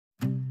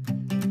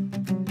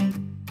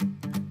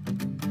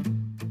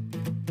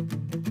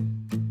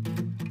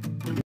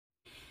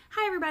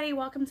everybody,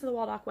 welcome to the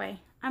Waldock Way.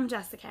 I'm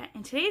Jessica,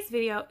 and today's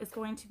video is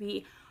going to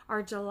be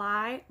our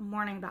July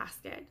morning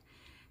basket.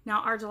 Now,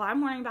 our July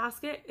morning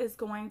basket is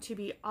going to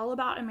be all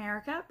about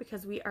America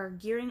because we are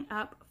gearing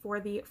up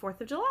for the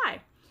 4th of July.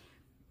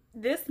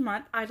 This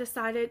month, I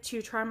decided to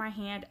try my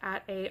hand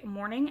at a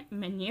morning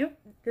menu.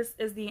 This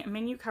is the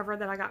menu cover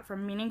that I got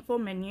from Meaningful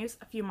Menus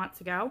a few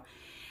months ago,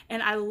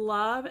 and I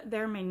love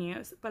their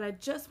menus, but I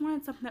just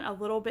wanted something a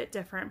little bit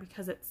different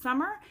because it's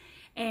summer.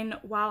 And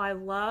while I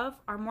love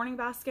our morning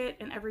basket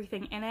and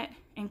everything in it,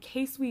 in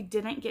case we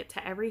didn't get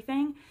to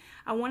everything,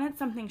 I wanted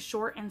something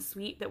short and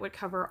sweet that would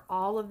cover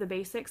all of the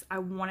basics I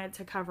wanted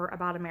to cover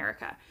about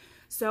America.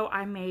 So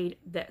I made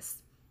this.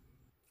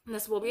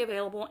 This will be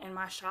available in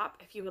my shop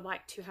if you would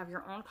like to have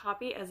your own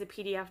copy as a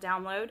PDF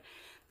download.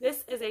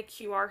 This is a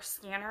QR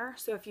scanner,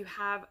 so if you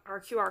have our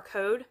QR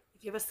code,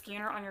 if you have a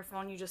scanner on your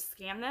phone, you just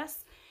scan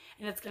this,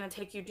 and it's going to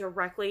take you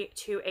directly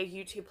to a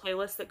YouTube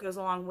playlist that goes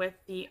along with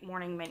the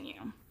morning menu.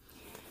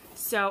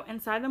 So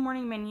inside the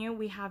morning menu,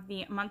 we have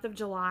the month of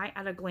July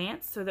at a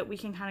glance so that we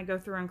can kind of go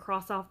through and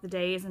cross off the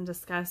days and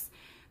discuss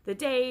the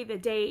day, the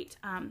date.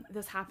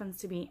 This happens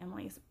to be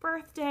Emily's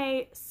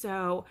birthday,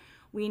 so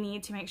we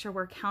need to make sure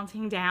we're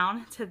counting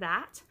down to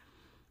that.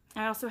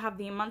 I also have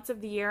the months of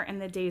the year and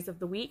the days of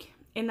the week.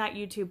 In that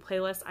YouTube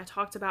playlist I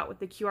talked about with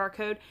the QR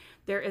code,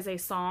 there is a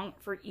song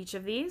for each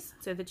of these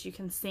so that you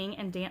can sing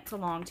and dance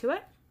along to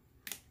it.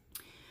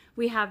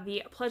 We have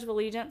the Pledge of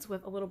Allegiance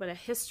with a little bit of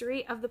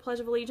history of the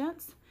Pledge of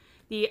Allegiance.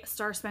 The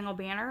Star Spangled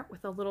Banner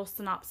with a little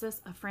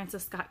synopsis of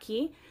Francis Scott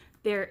Key.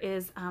 There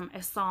is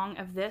a song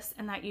of this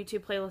in that YouTube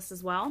playlist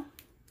as well.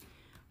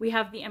 We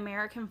have the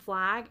American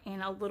flag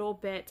and a little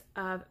bit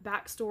of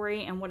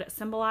backstory and what it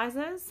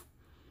symbolizes.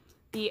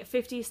 The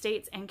 50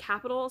 states and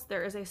capitals,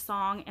 there is a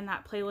song in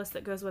that playlist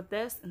that goes with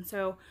this, and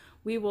so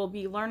we will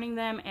be learning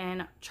them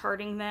and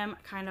charting them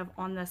kind of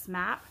on this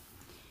map.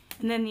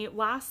 And then the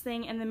last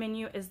thing in the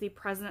menu is the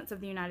Presidents of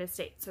the United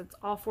States. So it's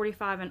all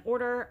 45 in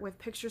order with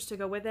pictures to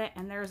go with it,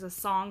 and there's a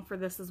song for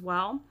this as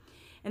well.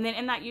 And then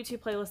in that YouTube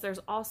playlist, there's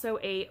also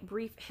a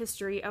brief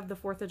history of the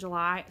 4th of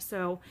July.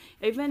 So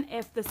even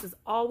if this is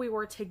all we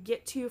were to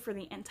get to for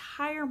the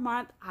entire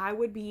month, I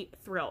would be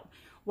thrilled.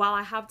 While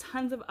I have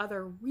tons of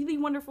other really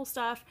wonderful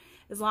stuff,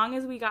 as long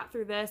as we got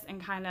through this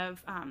and kind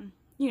of,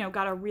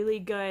 got a really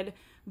good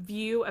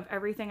view of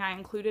everything I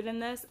included in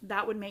this,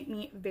 that would make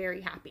me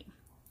very happy.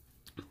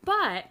 But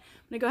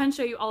I'm going to go ahead and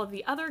show you all of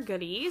the other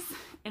goodies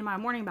in my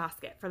morning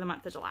basket for the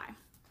month of July.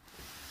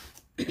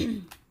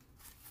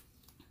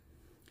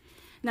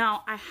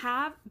 Now, I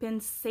have been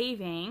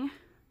saving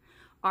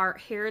our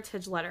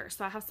heritage letters.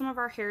 So I have some of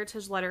our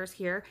heritage letters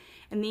here,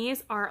 and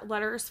these are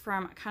letters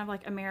from kind of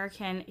like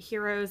American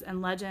heroes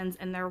and legends,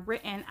 and they're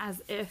written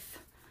as if,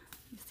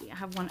 let me see, I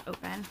have one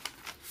open,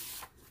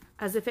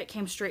 as if it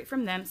came straight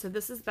from them. So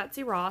this is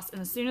Betsy Ross,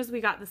 and as soon as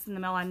we got this in the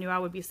mail, I knew I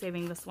would be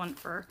saving this one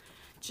for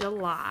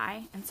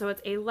July. And so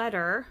it's a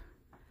letter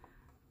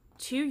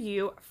to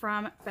you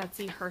from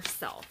Betsy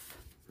herself.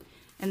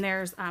 And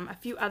there's a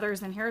few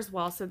others in here as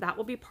well, so that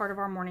will be part of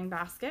our morning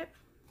basket.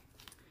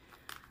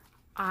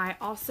 I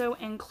also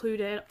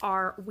included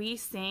our We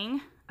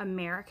Sing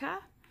America.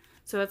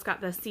 So it's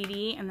got the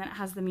CD, and then it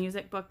has the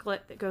music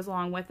booklet that goes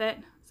along with it.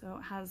 So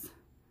it has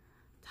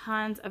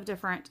tons of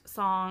different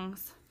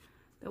songs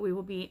that we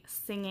will be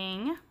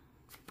singing.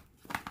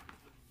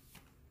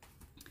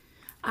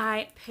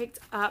 I picked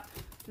up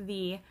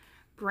the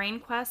Brain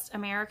Quest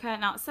America.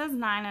 Now it says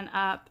 9 and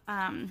up.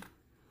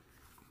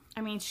 I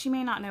mean, she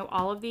may not know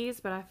all of these,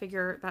 but I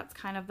figure that's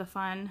kind of the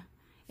fun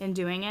in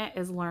doing it,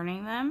 is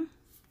learning them.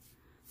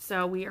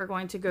 So we are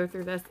going to go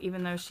through this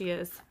even though she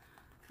is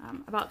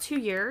about 2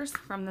 years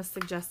from the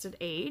suggested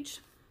age.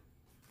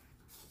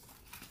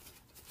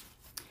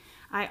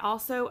 I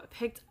also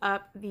picked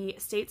up the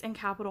States and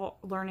Capital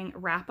Learning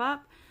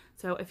Wrap-Up.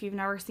 So if you've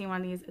never seen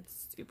one of these,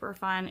 it's super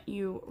fun.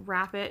 You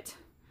wrap it.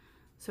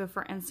 So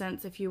for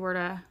instance, if you were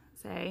to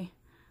say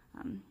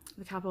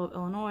the capital of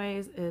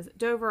Illinois is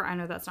Dover, I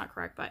know that's not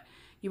correct, but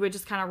you would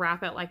just kind of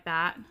wrap it like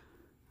that.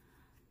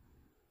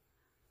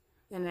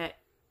 And it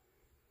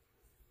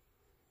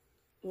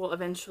will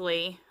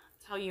eventually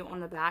tell you on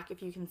the back,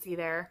 if you can see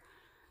there,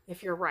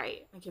 if you're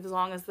right. Like, as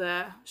long as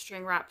the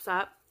string wraps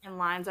up and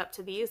lines up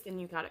to these, then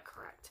you got it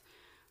correct.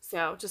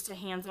 So just a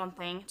hands-on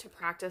thing to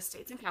practice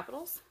states and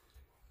capitals.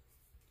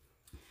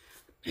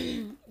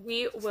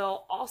 We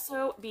will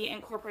also be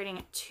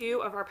incorporating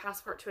 2 of our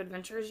Passport to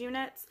Adventures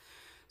units.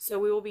 So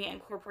we will be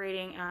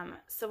incorporating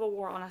Civil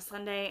War on a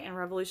Sunday and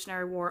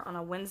Revolutionary War on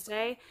a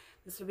Wednesday.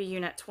 This will be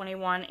unit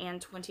 21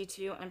 and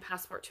 22 in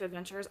Passport to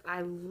Adventures.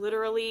 I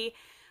literally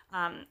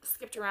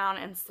skipped around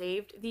and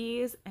saved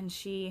these, and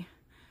she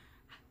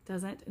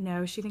doesn't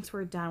know. She thinks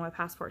we're done with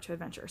Passport to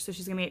Adventure. So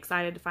she's going to be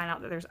excited to find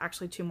out that there's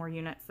actually 2 more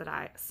units that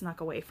I snuck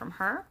away from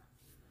her.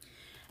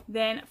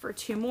 Then for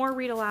 2 more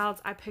read alouds,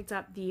 I picked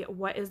up the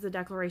What is the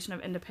Declaration of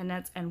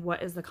Independence and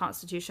What is the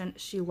Constitution.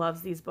 She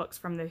loves these books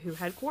from the WHO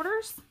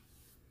headquarters.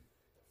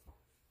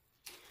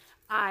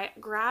 I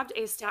grabbed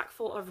a stack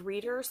full of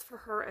readers for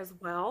her as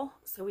well.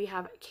 So we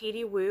have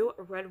Katie Wu,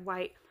 Red,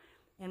 White,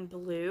 in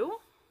blue.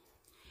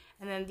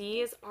 And then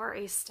these are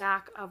a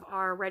stack of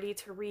our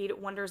ready-to-read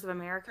Wonders of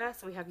America.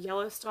 So we have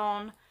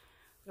Yellowstone,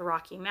 the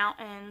Rocky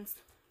Mountains,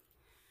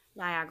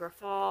 Niagara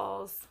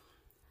Falls,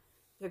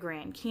 the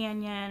Grand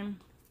Canyon,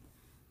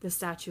 the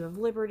Statue of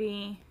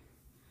Liberty,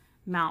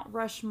 Mount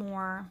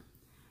Rushmore,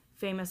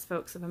 Famous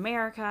Folks of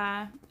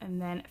America,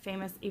 and then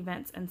Famous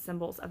Events and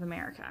Symbols of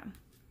America.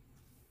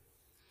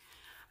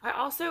 I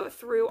also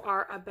threw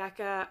our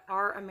Abeka,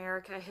 Our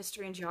America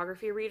History and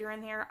Geography reader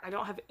in there. I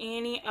don't have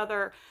any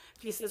other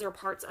pieces or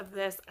parts of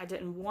this. I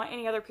didn't want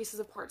any other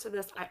pieces or parts of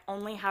this. I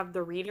only have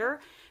the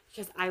reader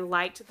because I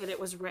liked that it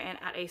was written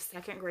at a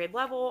second grade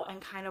level and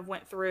kind of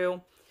went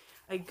through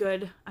a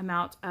good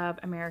amount of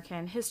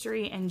American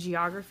history and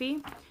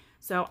geography.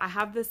 So I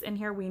have this in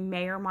here. We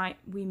may or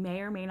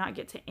may not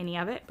get to any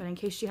of it, but in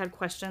case you had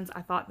questions,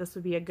 I thought this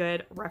would be a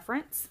good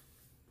reference.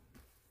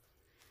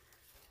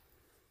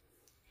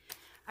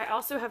 I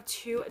also have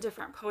two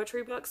different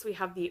poetry books. We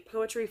have the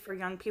Poetry for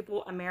Young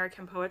People,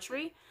 American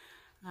Poetry.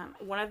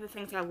 One of the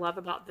things I love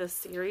about this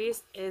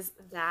series is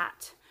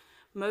that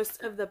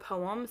most of the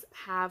poems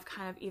have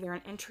kind of either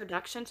an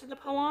introduction to the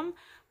poem,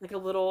 like a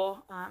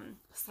little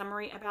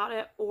summary about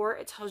it, or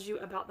it tells you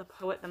about the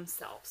poet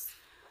themselves.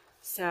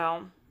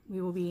 So we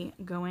will be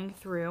going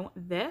through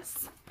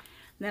this.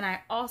 Then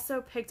I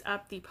also picked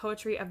up the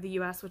Poetry of the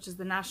U.S., which is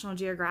the National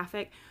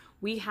Geographic.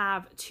 We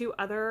have two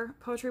other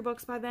poetry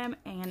books by them,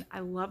 and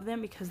I love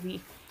them because the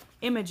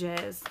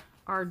images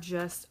are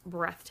just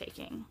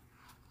breathtaking.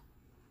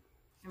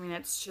 I mean,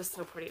 it's just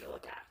so pretty to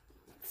look at.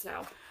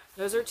 So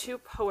those are two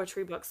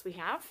poetry books we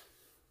have.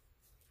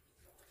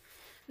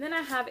 And then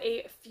I have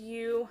a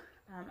few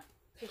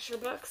picture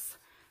books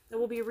that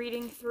we'll be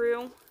reading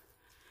through.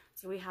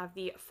 So we have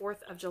the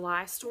 4th of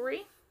July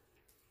story,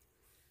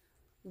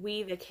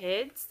 We the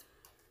Kids,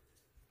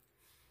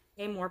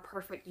 A More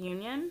Perfect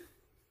Union,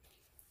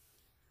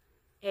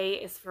 A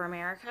is for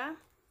America,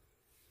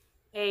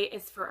 A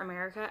is for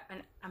America,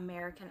 an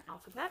American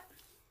alphabet,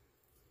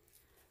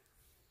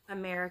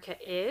 America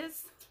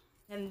Is,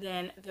 and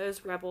then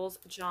Those Rebels,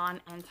 John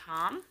and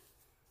Tom.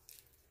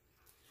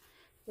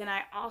 Then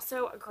I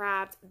also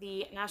grabbed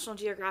the National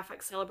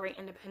Geographic Celebrate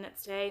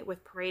Independence Day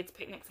with parades,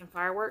 picnics, and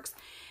fireworks.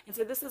 And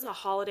so this is a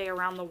holiday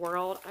around the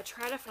world. I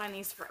try to find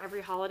these for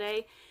every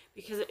holiday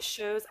because it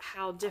shows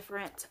how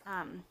different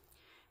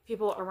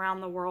people around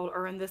the world,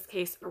 or in this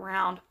case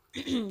around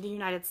the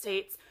United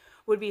States,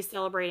 would be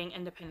celebrating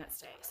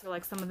Independence Day. So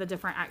like some of the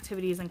different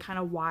activities and kind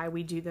of why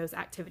we do those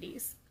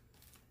activities.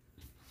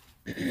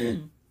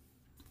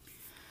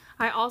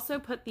 I also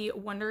put the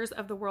Wonders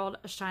of the World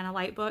Shine a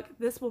Light book.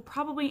 This will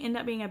probably end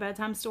up being a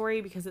bedtime story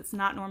because it's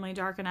not normally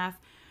dark enough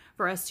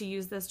for us to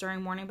use this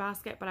during morning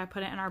basket, but I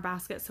put it in our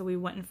basket so we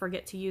wouldn't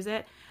forget to use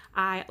it.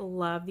 I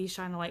love these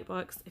Shine a Light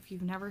books. If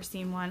you've never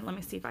seen one, let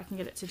me see if I can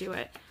get it to do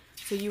it.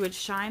 So you would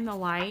shine the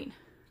light,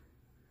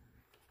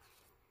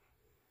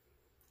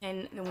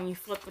 and then when you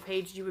flip the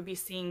page, you would be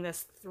seeing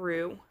this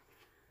through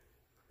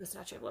the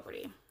Statue of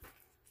Liberty.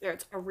 There,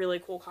 it's a really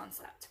cool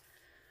concept.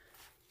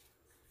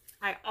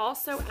 I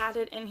also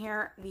added in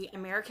here the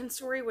American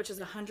Story, which is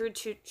 100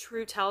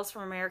 True Tales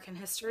from American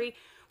History.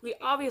 We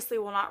obviously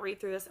will not read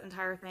through this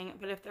entire thing,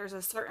 but if there's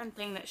a certain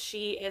thing that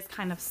she is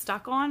kind of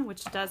stuck on,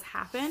 which does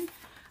happen,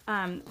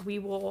 we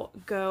will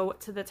go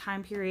to the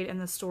time period in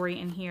the story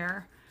in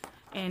here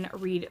and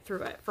read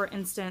through it. For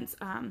instance,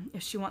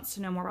 if she wants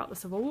to know more about the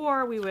Civil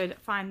War, we would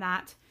find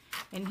that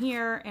in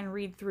here and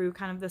read through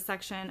kind of the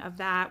section of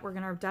that. We're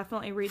going to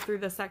definitely read through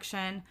the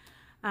section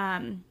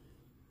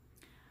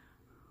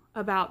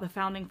about the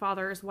Founding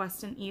Fathers,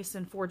 West and East,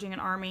 and forging an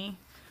army.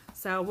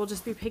 So we'll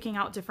just be picking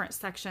out different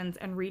sections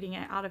and reading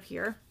it out of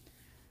here.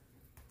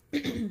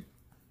 And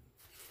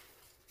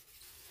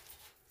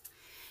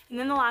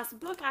then the last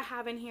book I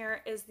have in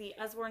here is the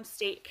Osborne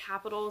State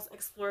Capitals,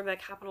 Explore the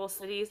Capital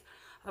Cities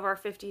of our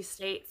 50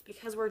 states.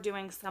 Because we're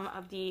doing some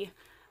of the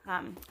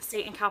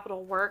state and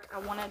capital work, I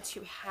wanted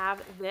to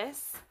have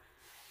this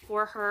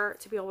for her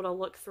to be able to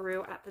look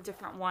through at the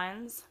different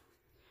ones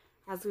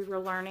as we were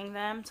learning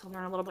them, to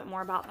learn a little bit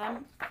more about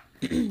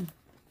them.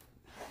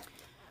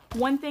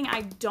 One thing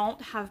I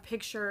don't have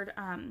pictured,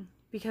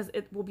 because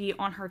it will be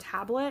on her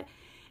tablet,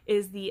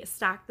 is the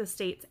Stack the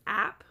States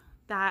app.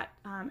 That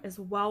is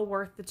well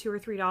worth the $2 or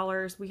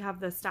 $3. We have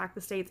the Stack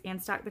the States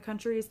and Stack the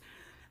Countries,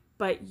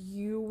 but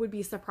you would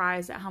be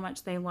surprised at how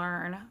much they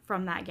learn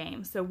from that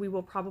game. So we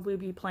will probably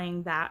be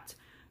playing that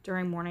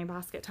during morning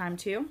basket time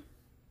too.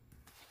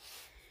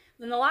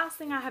 Then the last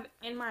thing I have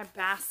in my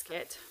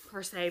basket,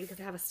 per se, because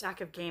I have a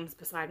stack of games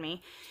beside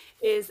me,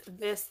 is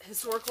this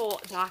historical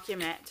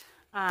document.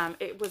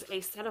 It was a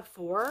set of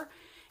 4,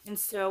 and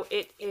so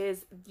it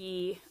is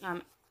the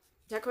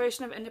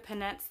Declaration of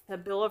Independence, the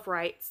Bill of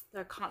Rights,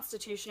 the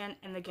Constitution,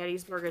 and the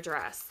Gettysburg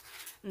Address.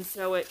 And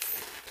so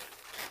it's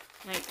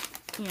like,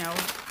 you know,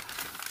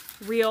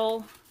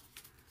 real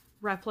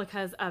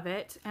replicas of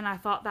it, and I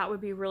thought that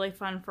would be really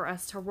fun for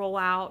us to roll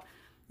out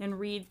and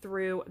read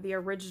through the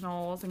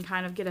originals and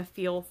kind of get a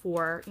feel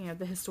for, you know,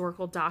 the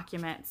historical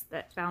documents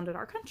that founded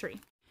our country.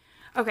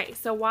 Okay,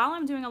 so while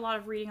I'm doing a lot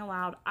of reading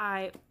aloud,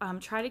 I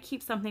try to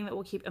keep something that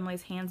will keep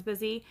Emily's hands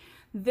busy.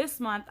 This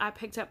month, I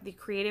picked up the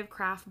Creative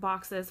Craft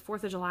Boxes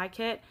 4th of July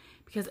kit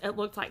because it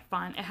looked like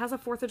fun. It has a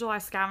 4th of July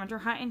scavenger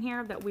hunt in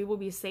here that we will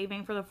be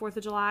saving for the 4th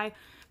of July,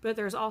 but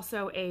there's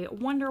also a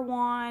Wonder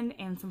Wand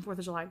and some 4th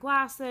of July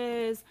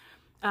glasses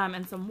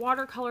and some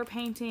watercolor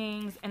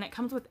paintings, and it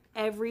comes with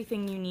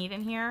everything you need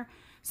in here.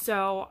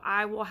 So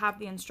I will have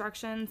the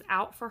instructions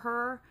out for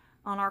her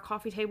on our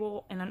coffee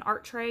table in an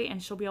art tray,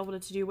 and she'll be able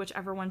to do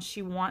whichever one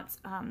she wants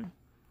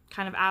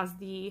kind of as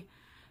the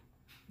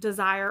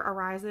desire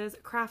arises.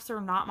 Crafts are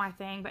not my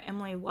thing, but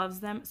Emily loves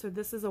them, so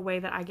this is a way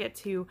that I get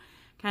to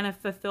kind of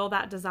fulfill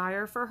that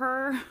desire for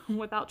her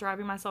without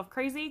driving myself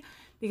crazy,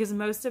 because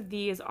most of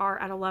these are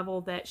at a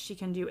level that she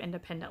can do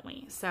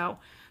independently. So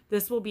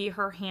this will be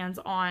her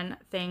hands-on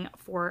thing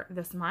for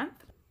this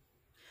month.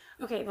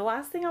 Okay, the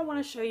last thing I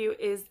want to show you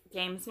is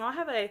games. Now I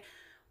have a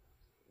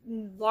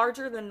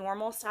larger than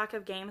normal stack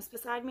of games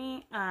beside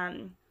me.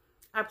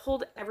 I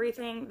pulled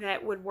everything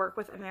that would work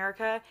with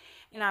America,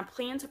 and I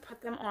plan to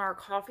put them on our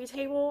coffee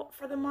table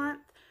for the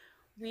month.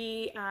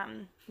 We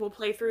will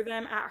play through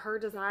them at her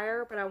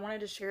desire, but I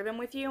wanted to share them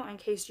with you in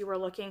case you were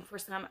looking for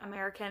some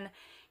American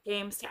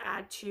games to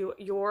add to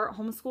your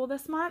homeschool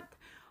this month.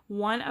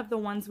 One of the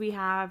ones we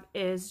have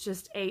is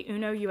just a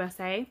Uno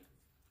USA.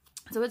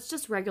 So it's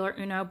just regular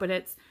Uno, but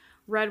it's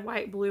red,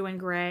 white, blue, and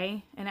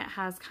gray, and it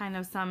has kind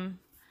of some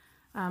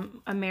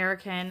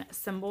American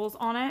symbols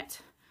on it.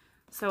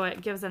 So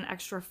it gives an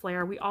extra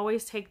flair. We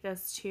always take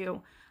this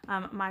to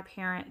my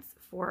parents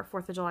for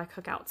 4th of July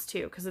cookouts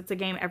too, because it's a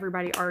game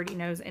everybody already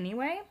knows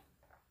anyway.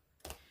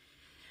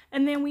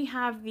 And then we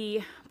have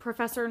the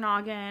Professor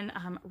Noggin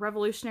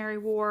Revolutionary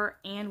War,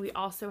 and we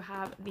also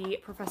have the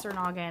Professor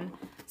Noggin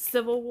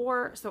Civil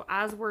War. So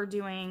as we're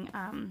doing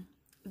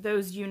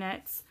those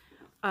units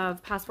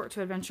of Passport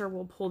to Adventure,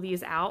 we'll pull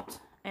these out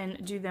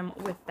and do them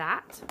with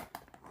that.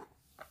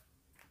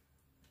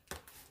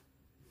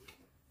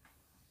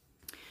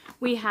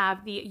 We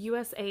have the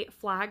USA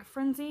Flag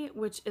Frenzy,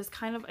 which is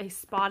kind of a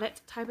spot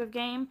it type of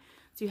game.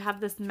 So you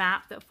have this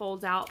map that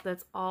folds out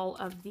that's all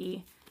of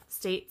the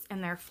states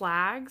and their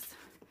flags.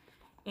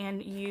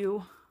 And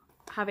you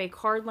have a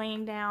card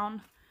laying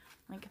down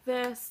like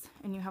this,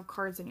 and you have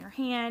cards in your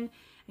hand,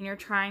 and you're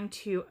trying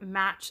to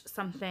match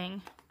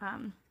something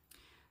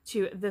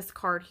to this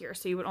card here.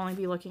 So you would only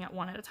be looking at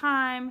one at a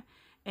time.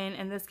 And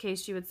in this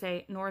case, you would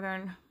say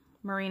Northern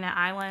Marina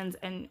Islands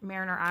and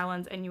Mariner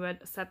Islands, and you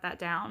would set that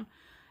down.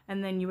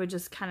 And then you would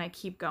just kind of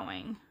keep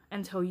going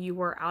until you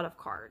were out of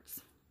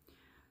cards.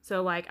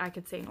 So like I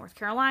could say North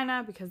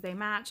Carolina because they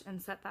match,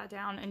 and set that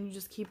down, and you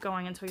just keep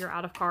going until you're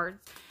out of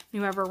cards.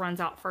 Whoever runs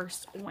out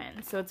first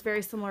wins. So it's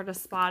very similar to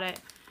Spot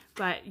It,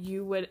 but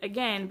you would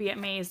again be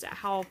amazed at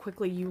how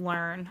quickly you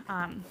learn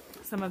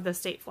some of the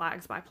state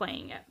flags by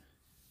playing it.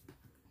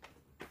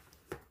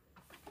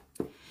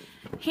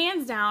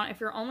 Hands down, if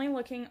you're only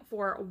looking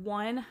for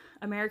one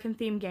American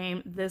themed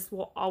game, this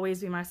will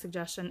always be my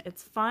suggestion.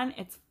 It's fun,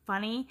 it's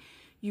funny.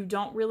 You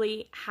don't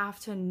really have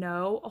to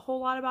know a whole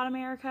lot about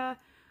America,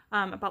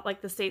 about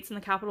like the states and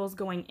the capitals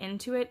going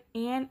into it,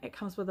 and it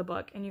comes with a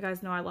book, and you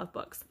guys know I love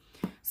books.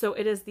 So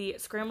it is the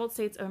Scrambled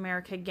States of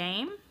America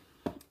game,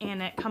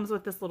 and it comes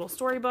with this little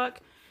storybook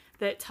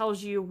that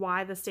tells you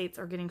why the states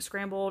are getting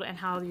scrambled and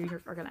how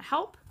you are going to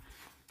help.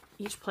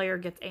 Each player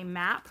gets a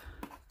map.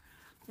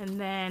 And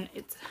then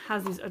it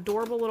has these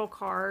adorable little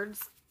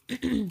cards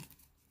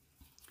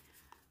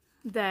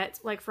that,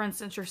 like, for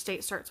instance, your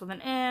state starts with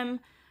an M,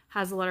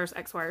 has the letters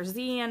X, Y, or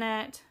Z in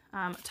it,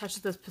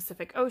 touches the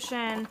Pacific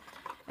Ocean,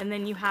 and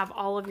then you have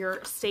all of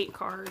your state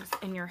cards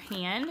in your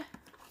hand.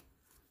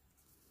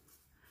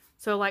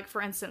 So, like,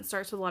 for instance,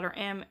 starts with the letter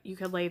M, you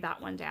could lay that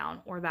one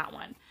down or that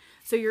one.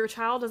 So your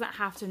child doesn't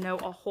have to know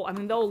a whole, I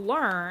mean, they'll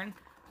learn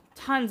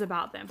tons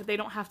about them, but they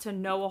don't have to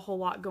know a whole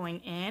lot going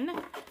in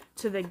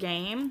to the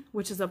game,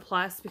 which is a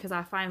plus, because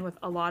I find with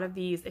a lot of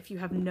these, if you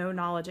have no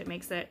knowledge, it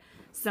makes it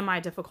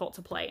semi-difficult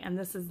to play, and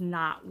this is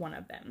not one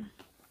of them.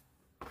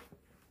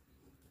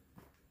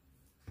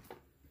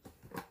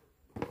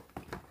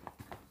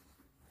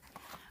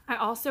 I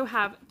also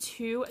have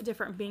two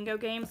different bingo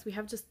games. We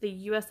have just the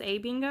USA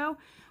Bingo,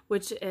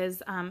 which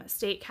is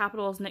state,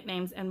 capitals,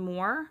 nicknames, and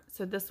more.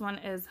 So this one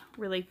is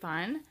really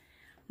fun.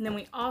 And then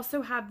we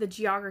also have the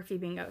Geography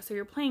Bingo. So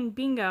you're playing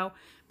bingo,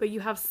 but you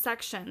have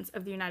sections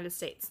of the United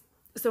States.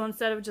 So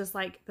instead of just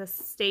like the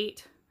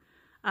state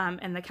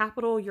and the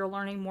capital, you're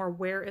learning more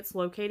where it's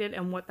located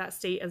and what that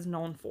state is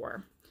known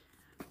for.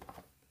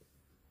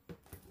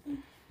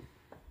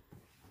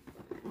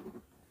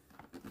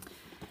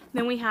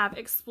 Then we have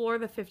Explore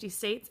the 50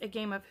 States, a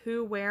game of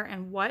who, where,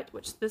 and what,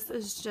 which this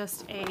is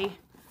just a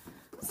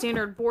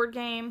standard board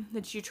game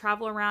that you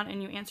travel around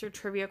and you answer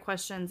trivia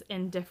questions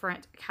in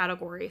different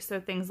categories. So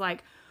things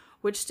like,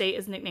 which state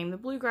is nicknamed the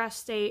Bluegrass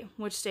State?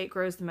 Which state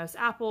grows the most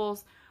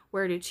apples?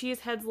 Where do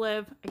cheeseheads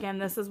live? Again,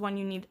 this is one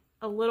you need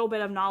a little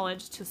bit of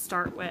knowledge to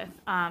start with.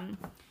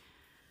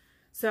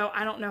 So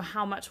I don't know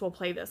how much we'll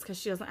play this because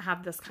she doesn't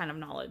have this kind of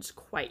knowledge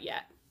quite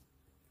yet.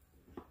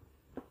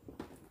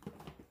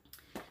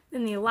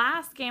 Then the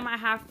last game I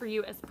have for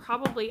you is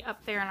probably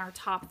up there in our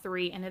top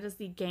 3, and it is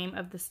the game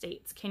of the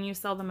states. Can you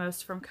sell the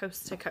most from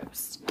coast to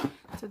coast?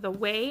 So the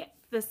way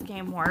this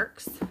game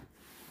works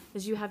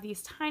is you have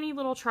these tiny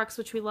little trucks,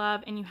 which we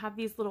love, and you have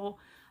these little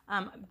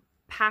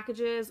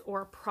packages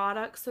or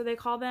products, so they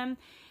call them,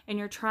 and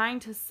you're trying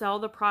to sell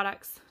the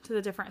products to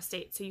the different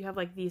states. So you have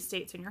like these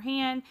states in your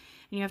hand,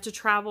 and you have to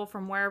travel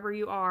from wherever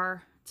you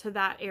are to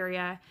that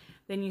area.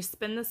 Then you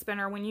spin the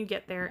spinner when you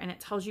get there, and it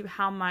tells you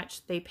how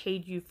much they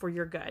paid you for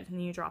your good. And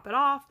then you drop it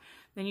off,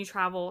 then you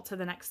travel to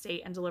the next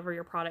state and deliver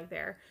your product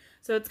there.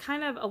 So it's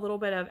kind of a little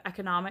bit of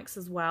economics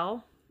as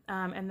well.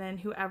 And then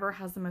whoever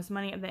has the most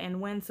money at the end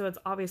wins. So it's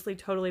obviously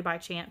totally by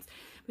chance,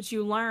 but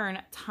you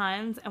learn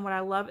tons. And what I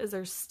love is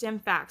there's stem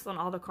facts on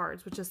all the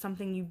cards, which is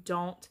something you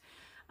don't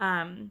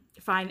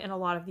find in a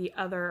lot of the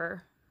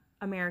other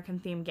American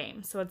themed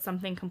games. So it's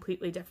something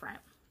completely different.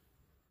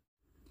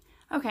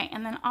 Okay,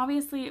 and then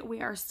obviously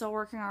we are still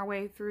working our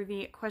way through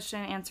the question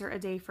and answer a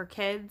day for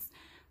kids.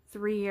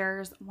 3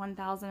 years,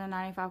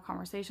 1,095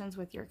 conversations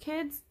with your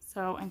kids.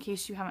 So in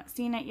case you haven't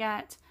seen it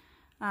yet,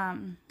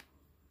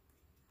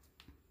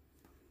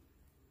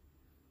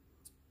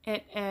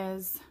 it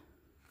is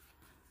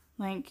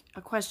like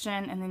a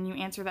question, and then you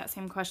answer that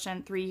same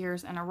question 3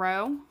 years in a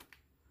row.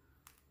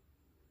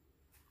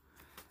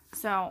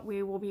 So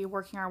we will be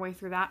working our way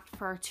through that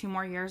for 2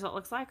 more years, it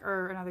looks like,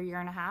 or another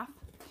 1.5 years.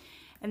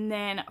 And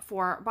then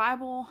for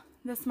Bible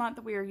this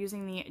month, we are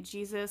using the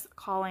Jesus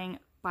Calling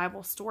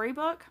Bible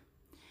Storybook.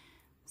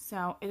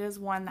 So it is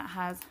one that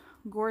has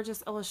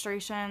gorgeous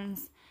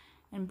illustrations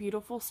and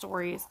beautiful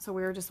stories. So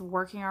we're just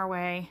working our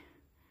way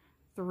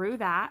through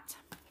that.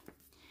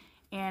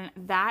 And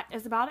that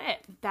is about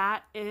it.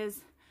 That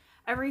is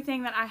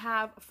everything that I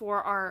have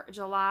for our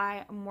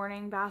July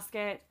morning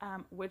basket,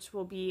 which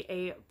will be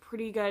a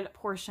pretty good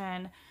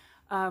portion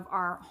of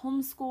our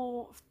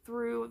homeschool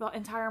through the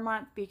entire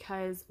month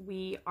because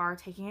we are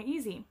taking it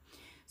easy.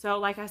 So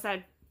like I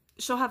said,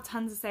 she'll have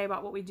tons to say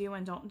about what we do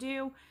and don't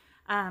do.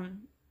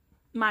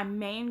 My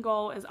main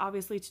goal is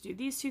obviously to do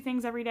these 2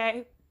 things every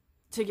day,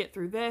 to get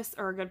through this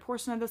or a good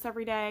portion of this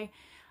every day.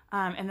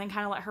 And then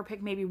kind of let her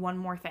pick maybe one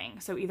more thing.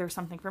 So either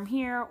something from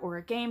here or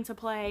a game to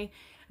play.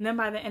 And then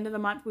by the end of the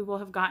month, we will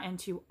have gotten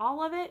to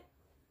all of it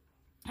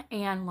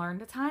and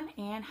learned a ton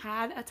and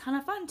had a ton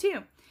of fun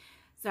too.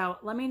 So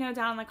let me know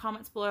down in the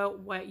comments below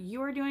what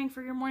you are doing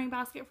for your morning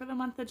basket for the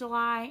month of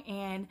July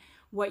and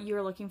what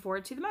you're looking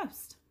forward to the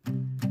most.